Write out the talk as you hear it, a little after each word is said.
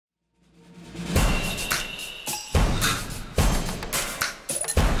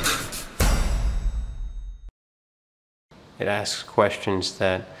It asks questions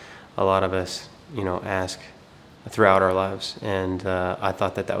that a lot of us, ask throughout our lives. And I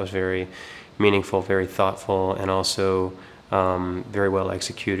thought that was very meaningful, very thoughtful, and also very well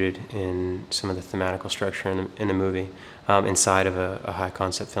executed in some of the thematical structure in the movie inside of a high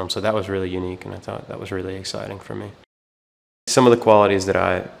concept film. So that was really unique, and I thought that was really exciting for me. Some of the qualities that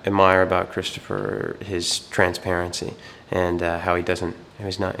I admire about Christopher are his transparency and how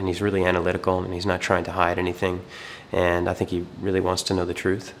he's really analytical, and he's not trying to hide anything, and I think he really wants to know the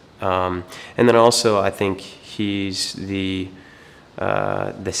truth. And then also I think he's the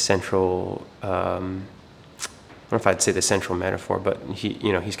central, I don't know if I'd say the central metaphor, but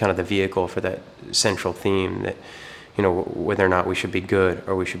he's kind of the vehicle for that central theme that, whether or not we should be good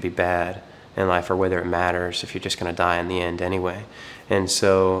or we should be bad in life, or whether it matters if you're just going to die in the end anyway. And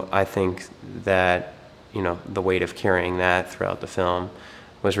so I think that, the weight of carrying that throughout the film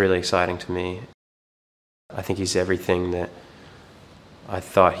was really exciting to me. I think he's everything that I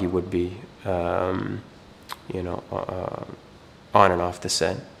thought he would be, on and off the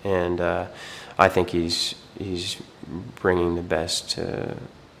set. And I think he's bringing the best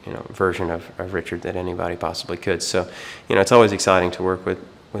version of Richard that anybody possibly could. So, it's always exciting to work with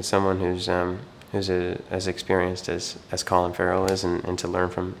someone who's as experienced as Colin Farrell is, and to learn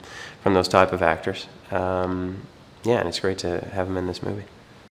from those type of actors. Yeah, and it's great to have him in this movie.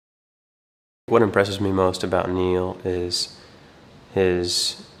 What impresses me most about Neil is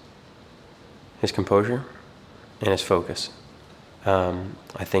his composure and his focus.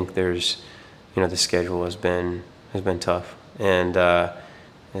 I think there's, the schedule has been tough, and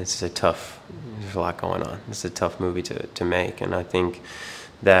there's a lot going on. It's a tough movie to make, and I think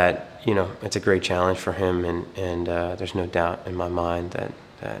that, it's a great challenge for him, and there's no doubt in my mind that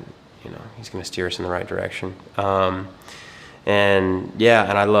he's going to steer us in the right direction. And yeah,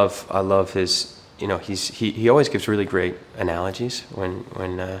 and I love his, he always gives really great analogies when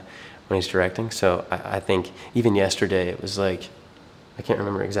he's directing. So I think even yesterday it was like, I can't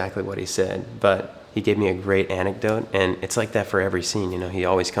remember exactly what he said, but he gave me a great anecdote, and it's like that for every scene. He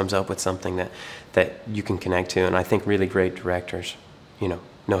always comes up with something that you can connect to, and I think really great directors,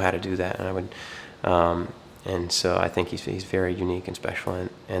 know how to do that. And I would, and so I think he's very unique and special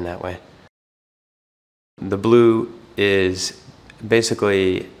in that way. The blue is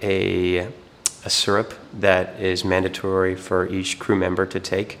basically a syrup that is mandatory for each crew member to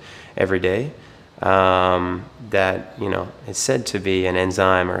take every day. That is said to be an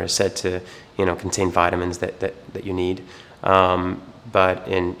enzyme, or is said to contain vitamins that you need. But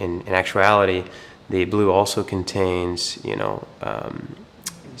in actuality, the blue also contains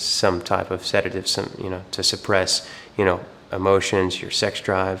some type of sedative, to suppress emotions, your sex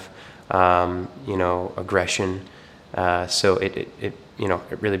drive, aggression. So it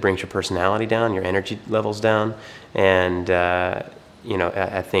really brings your personality down, your energy levels down, and I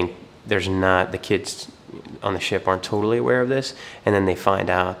think the kids on the ship aren't totally aware of this, and then they find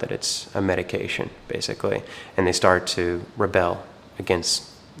out that it's a medication, basically, and they start to rebel against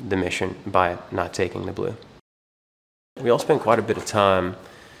the mission by not taking the blue. We all spent quite a bit of time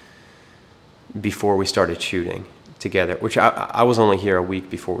before we started shooting together, which I was only here a week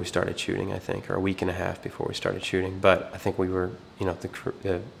before we started shooting, I think, or a week and a half before we started shooting. But I think we were, the crew,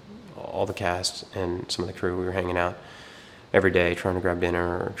 all the cast and some of the crew, we were hanging out every day, trying to grab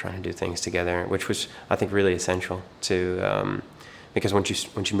dinner or trying to do things together, which was, I think, really essential to, because once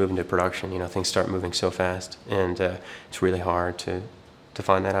you move into production, things start moving so fast, and it's really hard to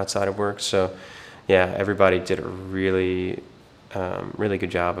find that outside of work. So, yeah, everybody did a really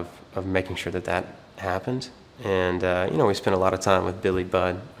good job of making sure that happened. And we spent a lot of time with Billy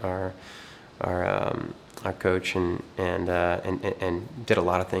Budd, our coach, and did a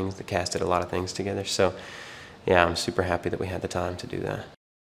lot of things. The cast did a lot of things together. So, yeah, I'm super happy that we had the time to do that.